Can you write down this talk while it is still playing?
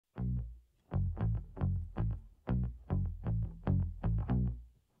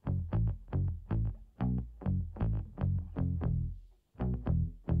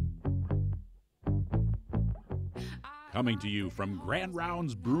Coming to you from Grand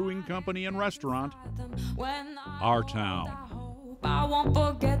Rounds Brewing Company and Restaurant, our town. I won't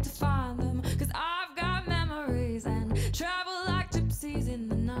forget to find them, 'cause I've got memories and travel like gypsies in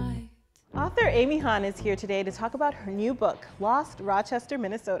the night. Author Amy Hahn is here today to talk about her new book, Lost Rochester,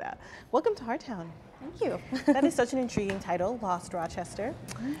 Minnesota. Welcome to our town. Thank you. That is such an intriguing title, Lost Rochester.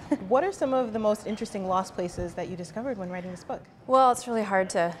 What are some of the most interesting lost places that you discovered when writing this book? Well, it's really hard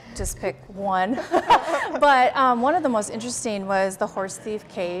to just pick one, but one of the most interesting was the Horse Thief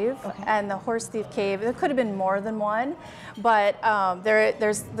Cave. Okay. And the Horse Thief Cave, there could have been more than one, but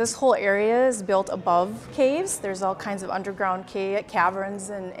there's this whole area is built above caves. There's all kinds of underground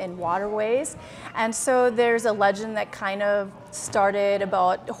caverns and waterways, and so there's a legend that kind of started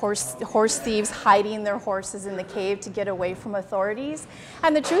about horse thieves hiding their horses in the cave to get away from authorities.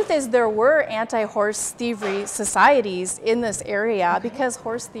 And the truth is there were anti-horse thievery societies in this area because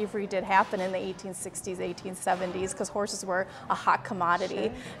horse thievery did happen in the 1860s, 1870s, because horses were a hot commodity.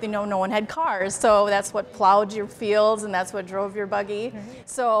 Sure. You know, no one had cars, so that's what plowed your fields and that's what drove your buggy.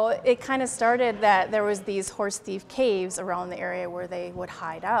 So it kind of started that there was these horse thief caves around the area where they would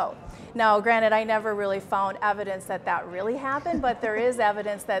hide out. Now, granted, I never really found evidence that that really happened, but there is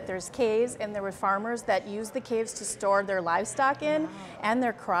evidence that there's caves, and there were farmers that used the caves to store their livestock in and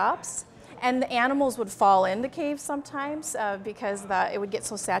their crops. And the animals would fall into caves sometimes because it would get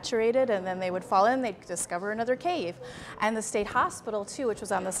so saturated, and then they would fall in, they'd discover another cave. And the state hospital too, which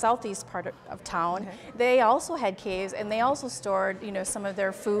was on the southeast part of town, they also had caves, and they also stored, you know, some of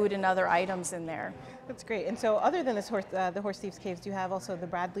their food and other items in there. That's great. And so other than this the Horse Thieves Caves, do you have also the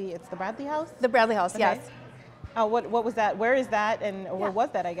Bradley House? The Bradley House, Okay. yes. What was that? Where is that? And where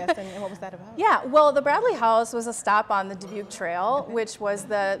was that, I guess, and what was that about? Yeah, well, the Bradley House was a stop on the Dubuque Trail, which was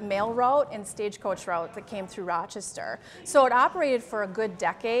the mail route and stagecoach route that came through Rochester. So it operated for a good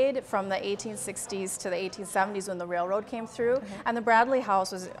decade, from the 1860s to the 1870s when the railroad came through. And the Bradley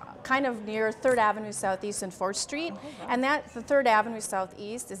House was kind of near 3rd Avenue Southeast and 4th Street. And the 3rd Avenue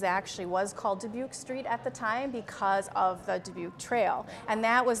Southeast was called Dubuque Street at the time because of the Dubuque Trail. And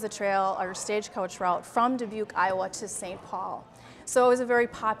that was the trail or stagecoach route from Dubuque, Iowa to St. Paul. So it was a very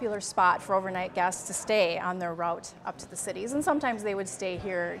popular spot for overnight guests to stay on their route up to the cities, and sometimes they would stay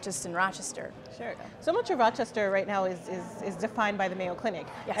here just in Rochester. Sure. So much of Rochester right now is defined by the Mayo Clinic.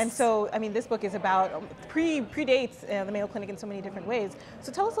 Yes. And so, I mean, this book is about, predates the Mayo Clinic in so many different ways.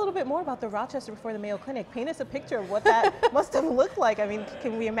 So tell us a little bit more about the Rochester before the Mayo Clinic. Paint us a picture of what that must have looked like. I mean,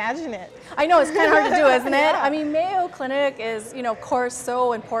 can we imagine it? I know, it's kind of hard to do, isn't it? Yeah. I mean, Mayo Clinic is, you know, of course,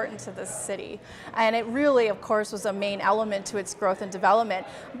 so important to this city. And it really, of course, was a main element to its growth and development.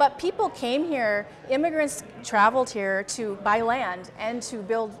 But people came here, immigrants traveled here to buy land and to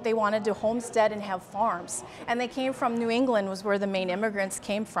build, they wanted to homestead and have farms. And they came from New England, was where the main immigrants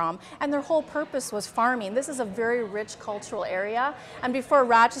came from. And their whole purpose was farming. This is a very rich cultural area. And before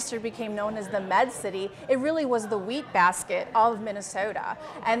Rochester became known as the Med City, it really was the wheat basket of Minnesota.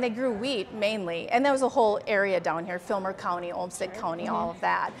 And they grew wheat mainly. And there was a whole area down here, Fillmore County, Olmsted County, all of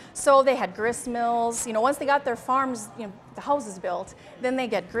that. So they had grist mills. You know, once they got their farms, you know, the houses built, then they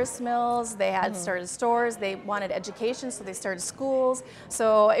get grist mills, they had started stores, they wanted education, so they started schools.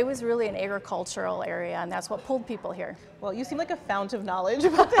 So it was really an agricultural area, and that's what pulled people here. Well, you seem like a fount of knowledge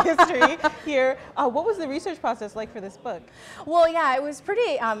about the history here. What was the research process like for this book? Well, yeah, it was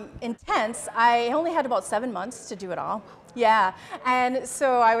pretty intense. I only had about 7 months to do it all. Yeah, and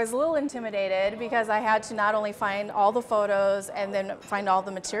so I was a little intimidated because I had to not only find all the photos and then find all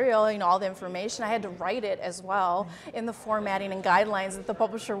the material, you know, all the information, I had to write it as well in the formatting and guidelines that the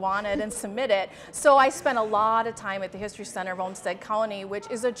publisher wanted and submit it. So I spent a lot of time at the History Center of Olmsted County,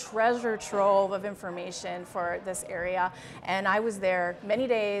 which is a treasure trove of information for this area. And I was there many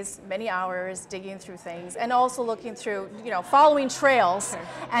days, many hours, digging through things and also looking through, you know, following trails.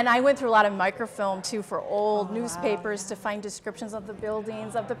 And I went through a lot of microfilm too for old newspapers to find descriptions of the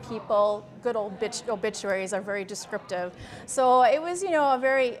buildings, of the people. Good old obituaries are very descriptive. So it was, you know, a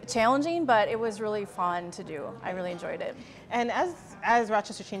very challenging, but it was really fun to do. I really enjoyed it. And as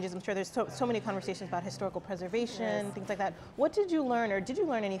Rochester changes, I'm sure there's so many conversations about historical preservation, things like that. What did you learn, or did you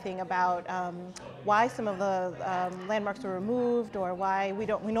learn anything about why some of the landmarks were removed, or why we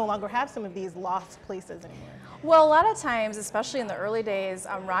no longer have some of these lost places anymore? Well, a lot of times, especially in the early days,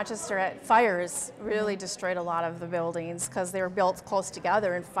 Rochester fires really destroyed a lot of the buildings because they were built close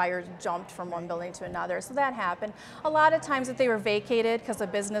together and fires jumped from one building to another. So that happened. A lot of times if they were vacated because a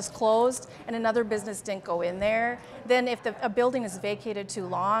business closed and another business didn't go in there, then if a building is vacated, vacated too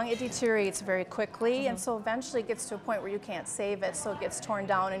long, it deteriorates very quickly, and so eventually it gets to a point where you can't save it, so it gets torn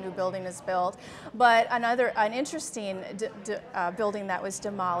down, a new building is built. But an interesting building that was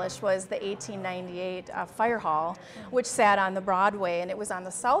demolished was the 1898 fire hall, which sat on the Broadway, and it was on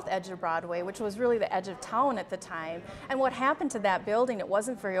the south edge of Broadway, which was really the edge of town at the time. And what happened to that building, it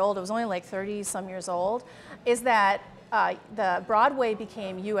wasn't very old, it was only like 30 some years old, is that the Broadway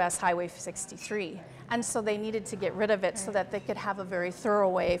became US Highway 63. And so they needed to get rid of it so that they could have a very thorough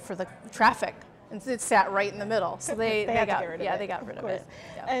way for the traffic. And it sat right in the middle. So they got rid of it. They got rid of it.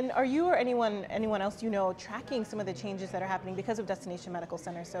 Yeah. And are you or anyone else you know tracking some of the changes that are happening because of Destination Medical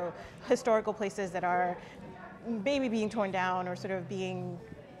Center? So historical places that are maybe being torn down or sort of being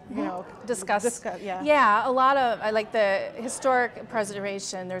discuss. Yeah, a lot of, like the historic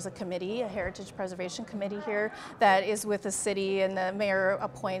preservation, there's a committee, a heritage preservation committee here that is with the city, and the mayor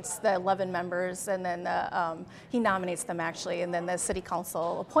appoints the 11 members, and then he nominates them actually, and then the city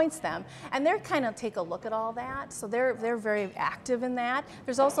council appoints them. And they're kind of take a look at all that, so they're very active in that.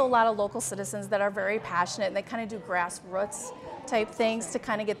 There's also a lot of local citizens that are very passionate, and they kind of do grassroots type things to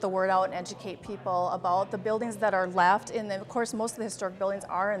kind of get the word out and educate people about the buildings that are left. And then, of course, most of the historic buildings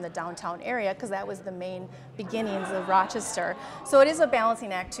are in the downtown area because that was the main beginnings of Rochester. So it is a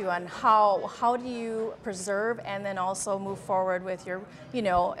balancing act too on how do you preserve and then also move forward with your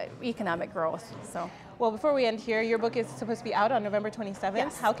economic growth. So. Well, before we end here, your book is supposed to be out on November 27th.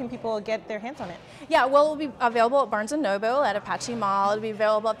 Yes. How can people get their hands on it? Yeah, well, it will be available at Barnes & Noble, at Apache Mall. It will be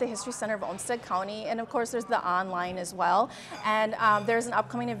available at the History Center of Olmsted County. And of course, there's the online as well. And there's an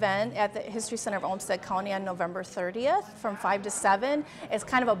upcoming event at the History Center of Olmsted County on November 30th from 5 to 7. It's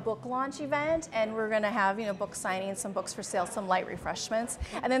kind of a book launch event. And we're going to have, book signings, some books for sale, some light refreshments.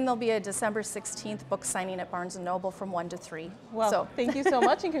 And then there'll be a December 16th book signing at Barnes & Noble from 1 to 3. Well, thank you so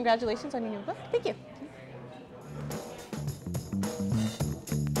much, and congratulations on your new book. Thank you.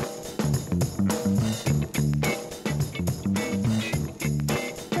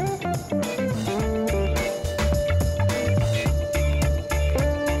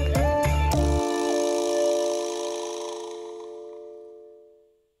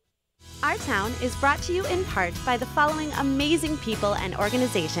 Our Town is brought to you in part by the following amazing people and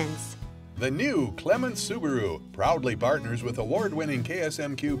organizations. The new Clements Subaru proudly partners with award-winning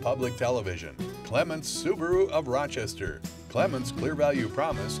KSMQ Public Television. Clements Subaru of Rochester. Clements' clear value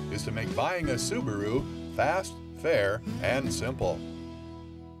promise is to make buying a Subaru fast, fair, and simple.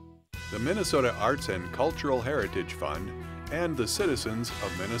 The Minnesota Arts and Cultural Heritage Fund and the citizens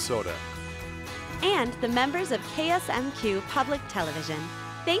of Minnesota. And the members of KSMQ Public Television.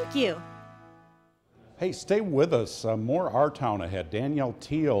 Thank you. Hey, stay with us. More Our Town ahead. Danielle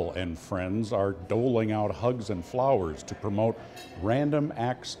Teal and friends are doling out hugs and flowers to promote random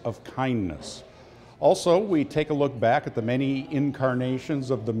acts of kindness. Also, we take a look back at the many incarnations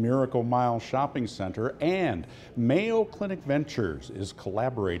of the Miracle Mile Shopping Center, and Mayo Clinic Ventures is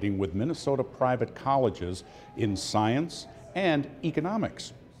collaborating with Minnesota private colleges in science and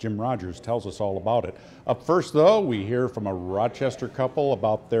economics. Jim Rogers tells us all about it. Up first, though, we hear from a Rochester couple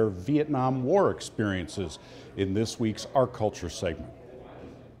about their Vietnam War experiences in this week's Our Culture segment.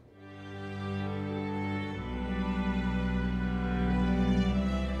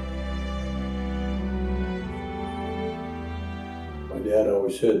 My dad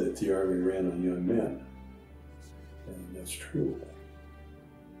always said that the Army ran on young men, and that's true.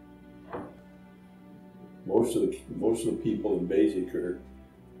 Most of the people in basic are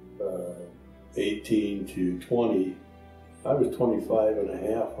 18 to 20. I was 25 and a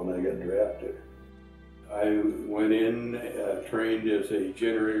half when I got drafted. I went in, trained as a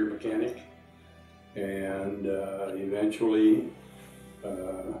generator mechanic, and eventually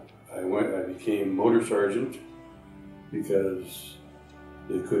I became motor sergeant because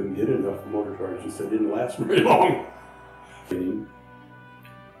they couldn't get enough motor sergeants. They didn't last very long. And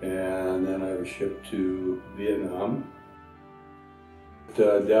then I was shipped to Vietnam.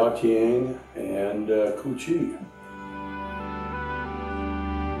 Dao Tiang and Cu Chi.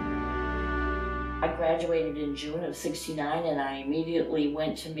 I graduated in June of '69, and I immediately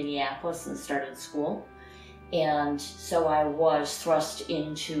went to Minneapolis and started school. And so I was thrust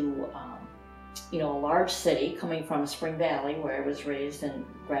into a large city coming from Spring Valley, where I was raised and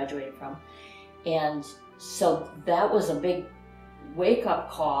graduated from. And so that was a big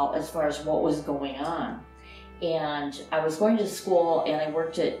wake-up call as far as what was going on. And I was going to school, and I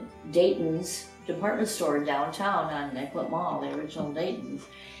worked at Dayton's department store downtown on Nicollet Mall, the original Dayton's.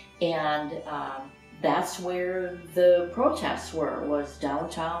 And that's where the protests were, was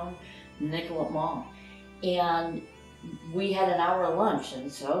downtown Nicollet Mall. And we had an hour lunch,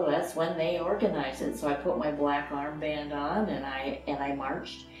 and so that's when they organized it. So I put my black armband on and I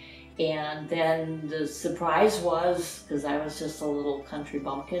marched. And then the surprise was, because I was just a little country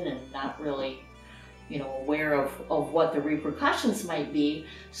bumpkin and not really, you know, aware of what the repercussions might be.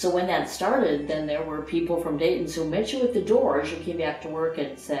 So when that started, then there were people from Dayton who met you at the door as you came back to work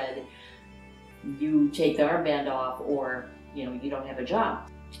and said, you take the armband off or, you know, you don't have a job.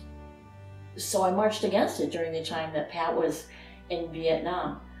 So I marched against it during the time that Pat was in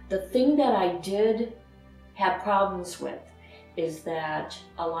Vietnam. The thing that I did have problems with is that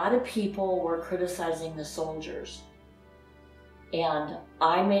a lot of people were criticizing the soldiers. And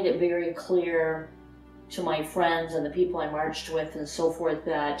I made it very clear to my friends and the people I marched with and so forth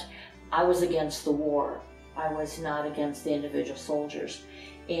that I was against the war. I was not against the individual soldiers.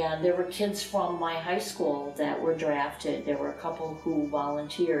 And there were kids from my high school that were drafted. There were a couple who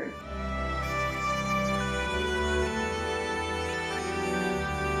volunteered.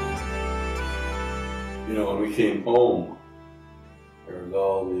 You know, when we came home, there was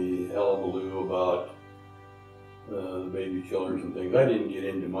all the hullabaloo about the baby killers and things. I didn't get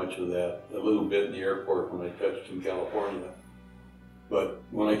into much of that, a little bit in the airport when I touched in California. But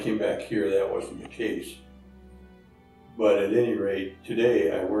when I came back here, that wasn't the case. But at any rate,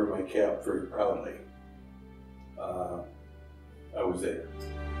 today I wear my cap very proudly. I was there.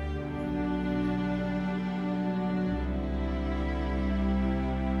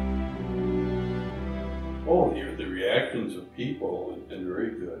 Oh, the reactions of people have been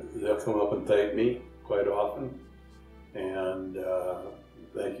very good. They'll come up and thank me quite often, and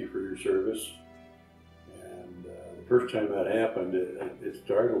thank you for your service. And the first time that happened, it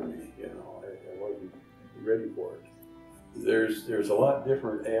startled me. You know, I wasn't ready for it. There's a lot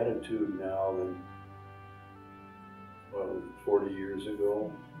different attitude now than, well, 40 years ago,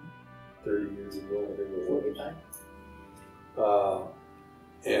 30 years ago, whatever it was.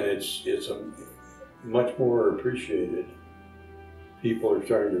 And it's a much more appreciated. People are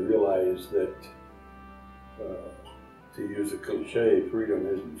starting to realize that, to use a cliche, freedom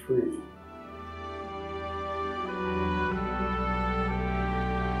isn't free.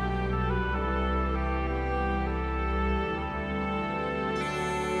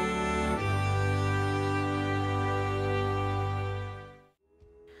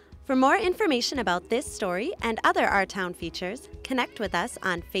 For more information about this story and other Our Town features, connect with us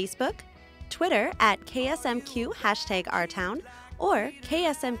on Facebook, Twitter at KSMQ #OurTown, or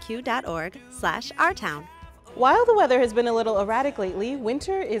ksmq.org/OurTown. While the weather has been a little erratic lately,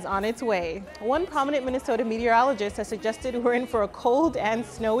 winter is on its way. One prominent Minnesota meteorologist has suggested we're in for a cold and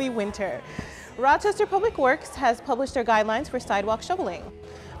snowy winter. Rochester Public Works has published their guidelines for sidewalk shoveling.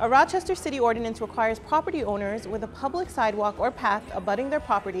 A Rochester City ordinance requires property owners with a public sidewalk or path abutting their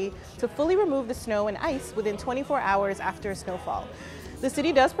property to fully remove the snow and ice within 24 hours after a snowfall. The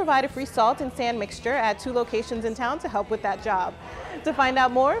city does provide a free salt and sand mixture at 2 locations in town to help with that job. To find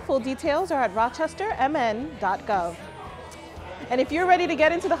out more, full details are at rochestermn.gov. And if you're ready to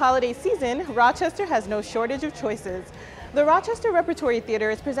get into the holiday season, Rochester has no shortage of choices. The Rochester Repertory Theater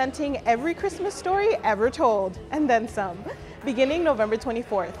is presenting Every Christmas Story Ever Told, and then some, beginning November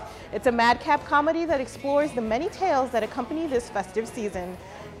 24th. It's a madcap comedy that explores the many tales that accompany this festive season.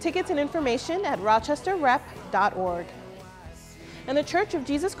 Tickets and information at rochesterrep.org. And the Church of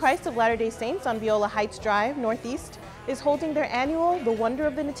Jesus Christ of Latter-day Saints on Viola Heights Drive, Northeast, is holding their annual The Wonder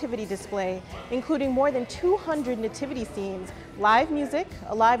of the Nativity display, including more than 200 nativity scenes, live music,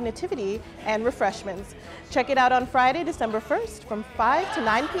 a live nativity, and refreshments. Check it out on Friday, December 1st from 5 to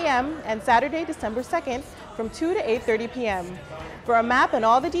 9 p.m. and Saturday, December 2nd from 2 to 8:30 p.m. For a map and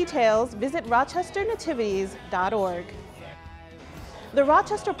all the details, visit rochesternativities.org. The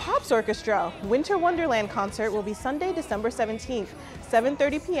Rochester Pops Orchestra Winter Wonderland concert will be Sunday, December 17th,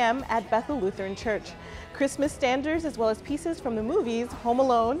 7:30 p.m. at Bethel Lutheran Church. Christmas standards as well as pieces from the movies Home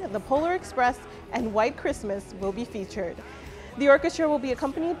Alone, The Polar Express, and White Christmas will be featured. The orchestra will be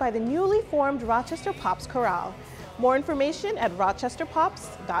accompanied by the newly formed Rochester Pops Chorale. More information at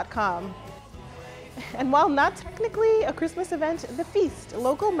rochesterpops.com. And while not technically a Christmas event, the Feast,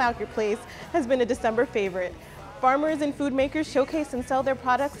 local marketplace, has been a December favorite. Farmers and food makers showcase and sell their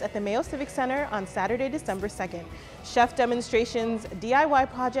products at the Mayo Civic Center on Saturday, December 2nd. Chef demonstrations, DIY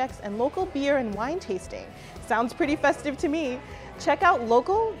projects, and local beer and wine tasting. Sounds pretty festive to me. Check out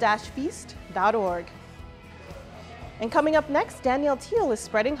local-feast.org. And coming up next, Danielle Teal is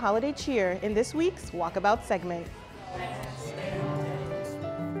spreading holiday cheer in this week's Walkabout segment.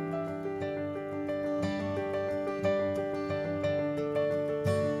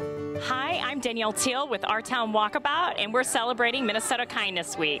 Hi, I'm Danielle Teal with Our Town Walkabout, and we're celebrating Minnesota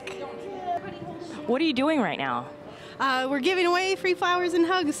Kindness Week. What are you doing right now? We're giving away free flowers and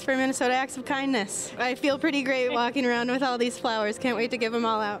hugs for Minnesota Acts of Kindness. I feel pretty great walking around with all these flowers. Can't wait to give them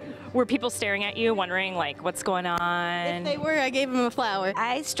all out. Were people staring at you, wondering like what's going on? If they were, I gave them a flower.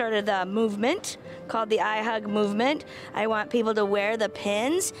 I started a movement called the I Hug Movement. I want people to wear the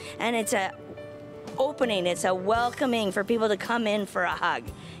pins, and it's a opening, it's a welcoming for people to come in for a hug.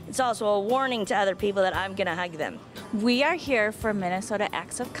 It's also a warning to other people that I'm gonna hug them. We are here for Minnesota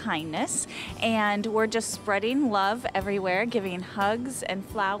Acts of Kindness, and we're just spreading love everywhere, giving hugs and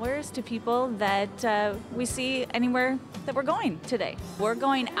flowers to people that we see anywhere that we're going today. We're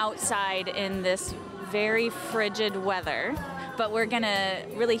going outside in this very frigid weather, but we're gonna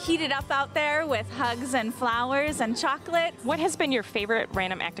really heat it up out there with hugs and flowers and chocolate. What has been your favorite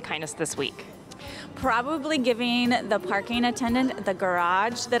random act of kindness this week? Probably giving the parking attendant at the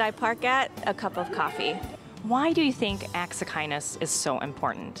garage that I park at a cup of coffee. Why do you think acts of kindness is so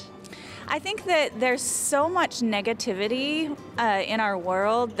important? I think that there's so much negativity in our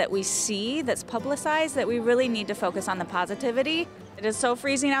world that we see that's publicized that we really need to focus on the positivity. It is so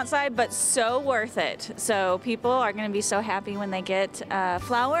freezing outside, but so worth it. So people are going to be so happy when they get a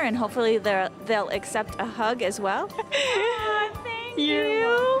flower, and hopefully they'll accept a hug as well. Thank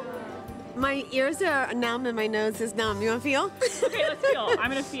you. My ears are numb and my nose is numb. You want to feel? Okay, let's feel.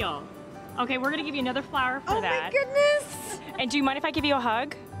 I'm gonna feel. Okay, we're gonna give you another flower for that. Oh my goodness! And do you mind if I give you a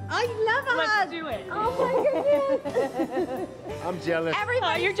hug? I love a hug. Let's do it. Oh my goodness! I'm jealous.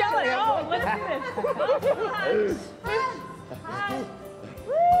 Everybody, you're jealous. Oh, let's do this.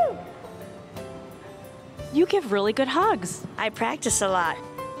 Woo! You give really good hugs. I practice a lot.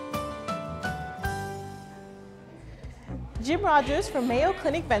 Jim Rogers from Mayo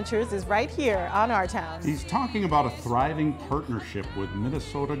Clinic Ventures is right here on Our Town. He's talking about a thriving partnership with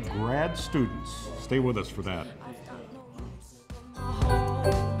Minnesota grad students. Stay with us for that.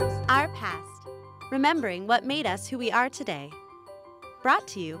 Our past. Remembering what made us who we are today. Brought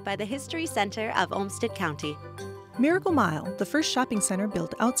to you by the History Center of Olmsted County. Miracle Mile, the first shopping center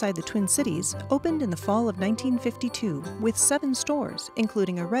built outside the Twin Cities, opened in the fall of 1952 with 7 stores,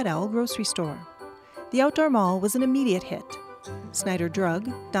 including a Red Owl grocery store. The outdoor mall was an immediate hit. Snyder Drug,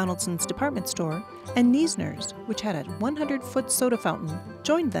 Donaldson's department store, and Niesner's, which had a 100-foot soda fountain,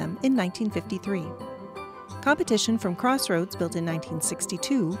 joined them in 1953. Competition from Crossroads, built in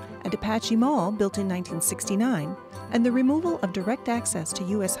 1962, and Apache Mall, built in 1969, and the removal of direct access to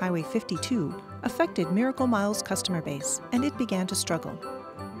U.S. Highway 52 affected Miracle Mile's customer base, and it began to struggle.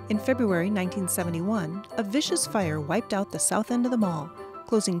 In February 1971, a vicious fire wiped out the south end of the mall,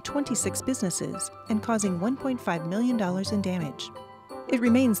 closing 26 businesses and causing $1.5 million in damage. It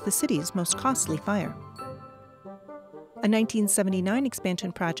remains the city's most costly fire. A 1979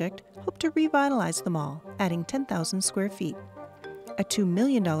 expansion project hoped to revitalize the mall, adding 10,000 square feet. A $2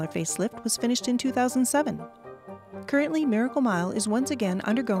 million facelift was finished in 2007. Currently, Miracle Mile is once again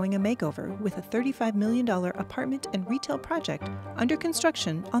undergoing a makeover with a $35 million apartment and retail project under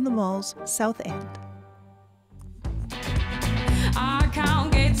construction on the mall's south end. I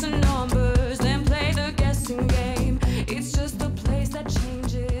count gates and numbers, then play the guessing game. It's just the place that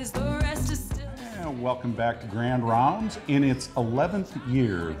changes, the rest is still. And welcome back to Grand Rounds. In its 11th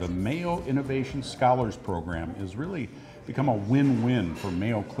year, the Mayo Innovation Scholars program has really become a win-win for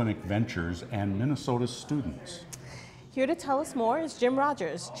Mayo Clinic Ventures and Minnesota students. Here to tell us more is Jim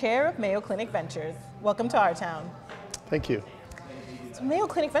Rogers, chair of Mayo Clinic Ventures. Welcome to Our Town. Thank you. So Mayo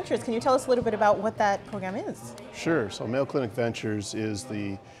Clinic Ventures, can you tell us a little bit about what that program is? Sure. So Mayo Clinic Ventures is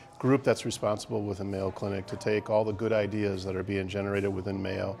the group that's responsible within Mayo Clinic to take all the good ideas that are being generated within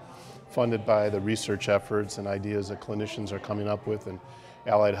Mayo, funded by the research efforts and ideas that clinicians are coming up with and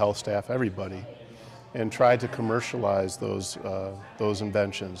allied health staff, everybody, and try to commercialize those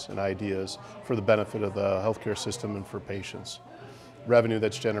inventions and ideas for the benefit of the healthcare system and for patients. Revenue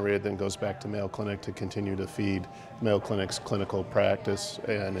that's generated then goes back to Mayo Clinic to continue to feed Mayo Clinic's clinical practice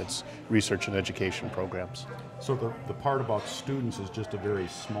and its research and education programs. So the part about students is just a very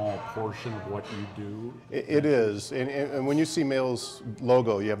small portion of what you do? It is, and when you see Mayo's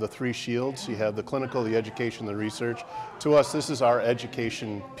logo, you have the 3 shields. You have the clinical, the education, the research. To us, this is our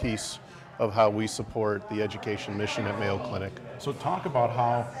education piece of how we support the education mission at Mayo Clinic. So talk about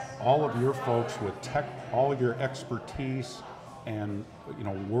how all of your folks with all of your expertise and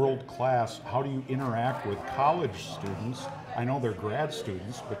world class, how do you interact with college students? I know they're grad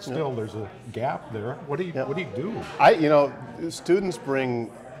students, but still there's a gap there. What do you do? Students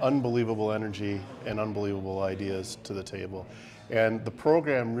bring unbelievable energy and unbelievable ideas to the table. And the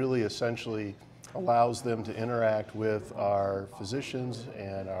program really essentially allows them to interact with our physicians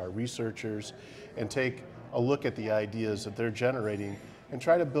and our researchers and take a look at the ideas that they're generating and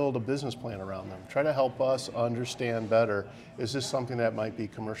try to build a business plan around them. Try to help us understand better, is this something that might be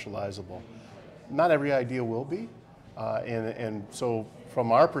commercializable? Not every idea will be, and so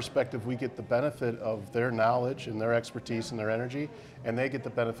from our perspective, we get the benefit of their knowledge and their expertise and their energy, and they get the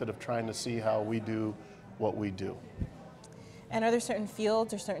benefit of trying to see how we do what we do. And are there certain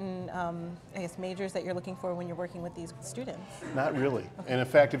fields or certain, I guess, majors that you're looking for when you're working with these students? Not really. Okay. And in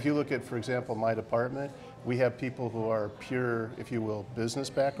fact, if you look at, for example, my department, we have people who are pure, if you will, business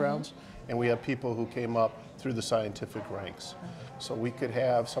backgrounds, and we have people who came up through the scientific ranks. So we could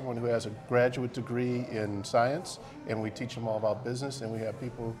have someone who has a graduate degree in science, and we teach them all about business, and we have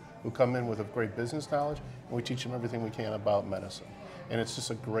people who come in with a great business knowledge, and we teach them everything we can about medicine. And it's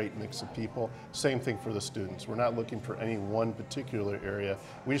just a great mix of people. Same thing for the students. We're not looking for any one particular area.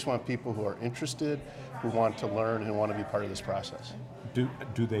 We just want people who are interested, who want to learn, and want to be part of this process. Do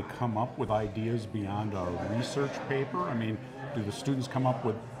they come up with ideas beyond our research paper? I mean, do the students come up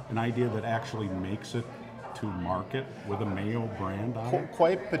with an idea that actually makes it to market with a Mayo brand on it?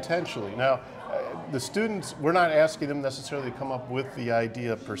 Quite potentially. Now, the students, we're not asking them necessarily to come up with the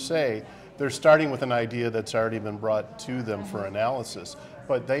idea per se. They're starting with an idea that's already been brought to them for analysis,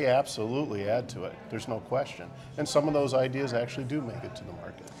 but they absolutely add to it. There's no question. And some of those ideas actually do make it to the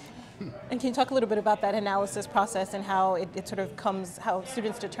market. And can you talk a little bit about that analysis process and how it sort of comes, how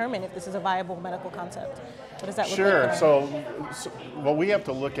students determine if this is a viable medical concept? What does that look like? Sure. So what we have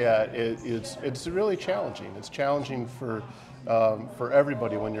to look at it's really challenging. It's challenging for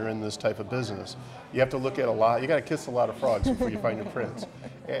everybody when you're in this type of business. You have to look at a lot. You got to kiss a lot of frogs before you find your prince.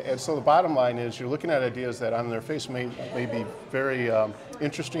 And so the bottom line is you're looking at ideas that on their face may be very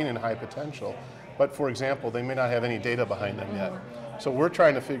interesting and high potential, but for example, they may not have any data behind them yet. So we're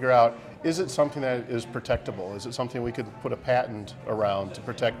trying to figure out, is it something that is protectable? Is it something we could put a patent around to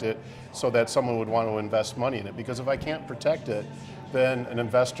protect it so that someone would want to invest money in it? Because if I can't protect it, then an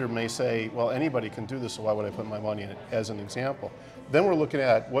investor may say, well, anybody can do this, so why would I put my money in it, as an example. Then we're looking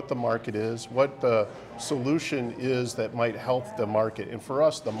at what the market is, what the solution is that might help the market. And for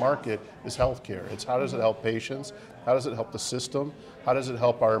us, the market is healthcare. It's how does it help patients? How does it help the system? How does it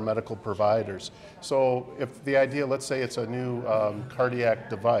help our medical providers? So if the idea, let's say it's a new cardiac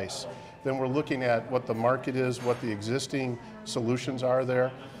device, then we're looking at what the market is, what the existing solutions are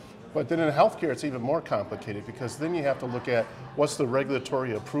there. But then in healthcare, it's even more complicated because then you have to look at what's the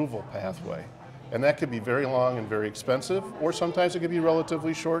regulatory approval pathway. And that could be very long and very expensive, or sometimes it could be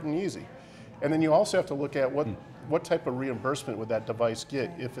relatively short and easy. And then you also have to look at what type of reimbursement would that device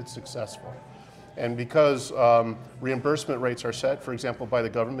get if it's successful. And because reimbursement rates are set, for example, by the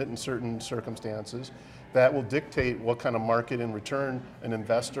government in certain circumstances, that will dictate what kind of market in return an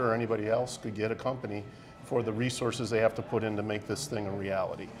investor or anybody else could get a company for the resources they have to put in to make this thing a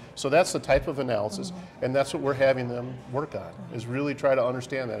reality. So that's the type of analysis, and that's what we're having them work on, is really try to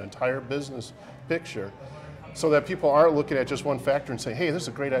understand that entire business picture so that people aren't looking at just one factor and say, hey, this is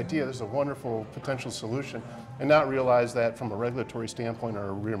a great idea, this is a wonderful potential solution, and not realize that from a regulatory standpoint or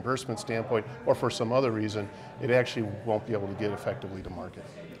a reimbursement standpoint or for some other reason, it actually won't be able to get effectively to market.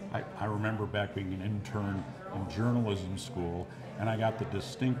 I remember back being an intern in journalism school, and I got the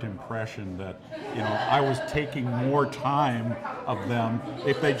distinct impression that, I was taking more time of them.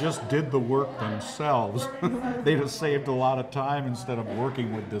 If they just did the work themselves, they'd have saved a lot of time instead of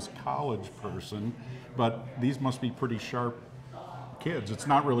working with this college person. But these must be pretty sharp kids. It's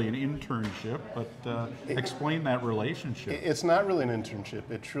not really an internship, but explain that relationship. It's not really an internship.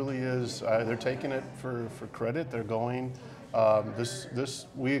 It truly is. They're taking it for credit. They're going.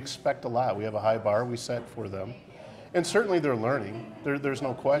 We expect a lot. We have a high bar we set for them. And certainly they're learning. There's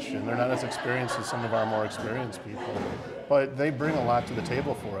no question. They're not as experienced as some of our more experienced people, but they bring a lot to the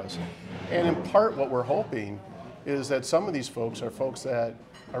table for us. And in part what we're hoping is that some of these folks are folks that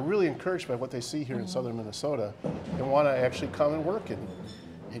are really encouraged by what they see here in southern Minnesota and want to actually come and work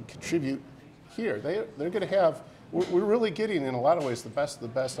and contribute here. They're going to have, we're really getting in a lot of ways the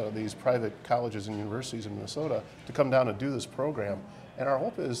best out of these private colleges and universities in Minnesota to come down and do this program. And our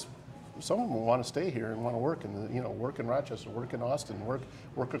hope is some of them will want to stay here and want to work work in Rochester, work in Austin,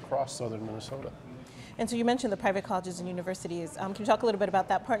 work across southern Minnesota. And so you mentioned the private colleges and universities. Can you talk a little bit about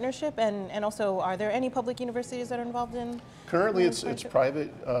that partnership, and also are there any public universities that are involved in? Currently it's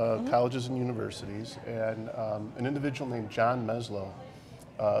private colleges and universities, and an individual named John Meslow,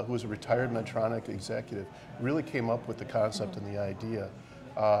 who is a retired Medtronic executive, really came up with the concept and the idea.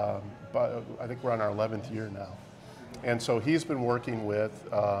 But I think we're on our 11th year now. And so he's been working with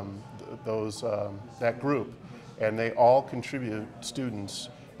that group, and they all contribute students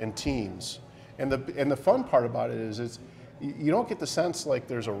and teams. And the fun part about it is you don't get the sense like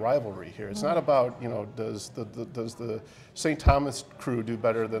there's a rivalry here. It's not about, you know, does the St. Thomas crew do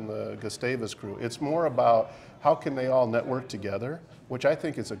better than the Gustavus crew? It's more about how can they all network together, which I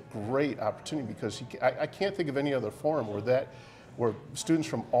think is a great opportunity, because I can't think of any other forum where students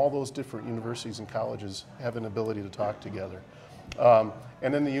from all those different universities and colleges have an ability to talk together.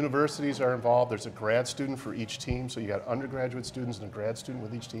 And then the universities are involved. There's a grad student for each team, so you got undergraduate students and a grad student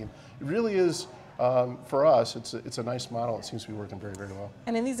with each team. It really is, for us, it's a nice model. It seems to be working very, very well.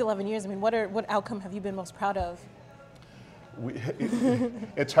 And in these 11 years, I mean, what outcome have you been most proud of?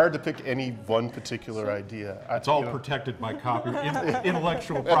 It's hard to pick any one particular idea. It's all protected by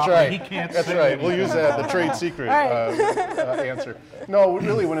intellectual That's property. right. He can't That's say right. anything. We'll use the trade secret answer. No,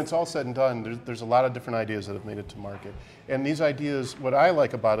 really, when it's all said and done, there's a lot of different ideas that have made it to market. And these ideas, what I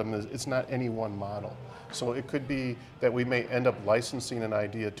like about them is it's not any one model. So it could be that we may end up licensing an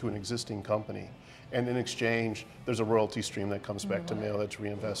idea to an existing company, and in exchange, there's a royalty stream that comes back to Mayo that's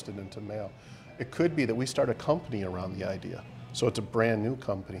reinvested into Mayo. It could be that we start a company around the idea. So it's a brand new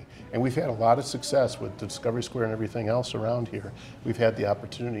company. And we've had a lot of success with Discovery Square and everything else around here. We've had the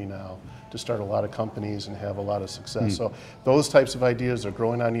opportunity now to start a lot of companies and have a lot of success. So those types of ideas are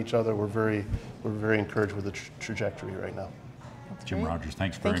growing on each other. We're very encouraged with the trajectory right now. Jim Rogers,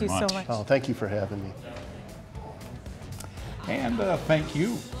 thanks very much. Thank you so much. Oh, thank you for having me. And thank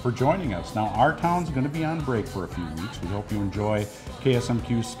you for joining us. Now, our town's going to be on break for a few weeks. We hope you enjoy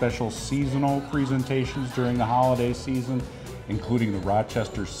KSMQ's special seasonal presentations during the holiday season, including the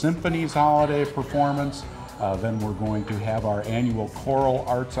Rochester Symphony's holiday performance. Then we're going to have our annual Choral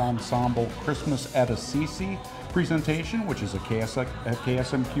Arts Ensemble Christmas at Assisi presentation, which is a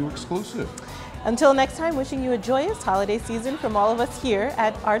KSMQ exclusive. Until next time, wishing you a joyous holiday season from all of us here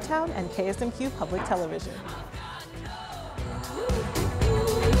at Our Town and KSMQ Public Television.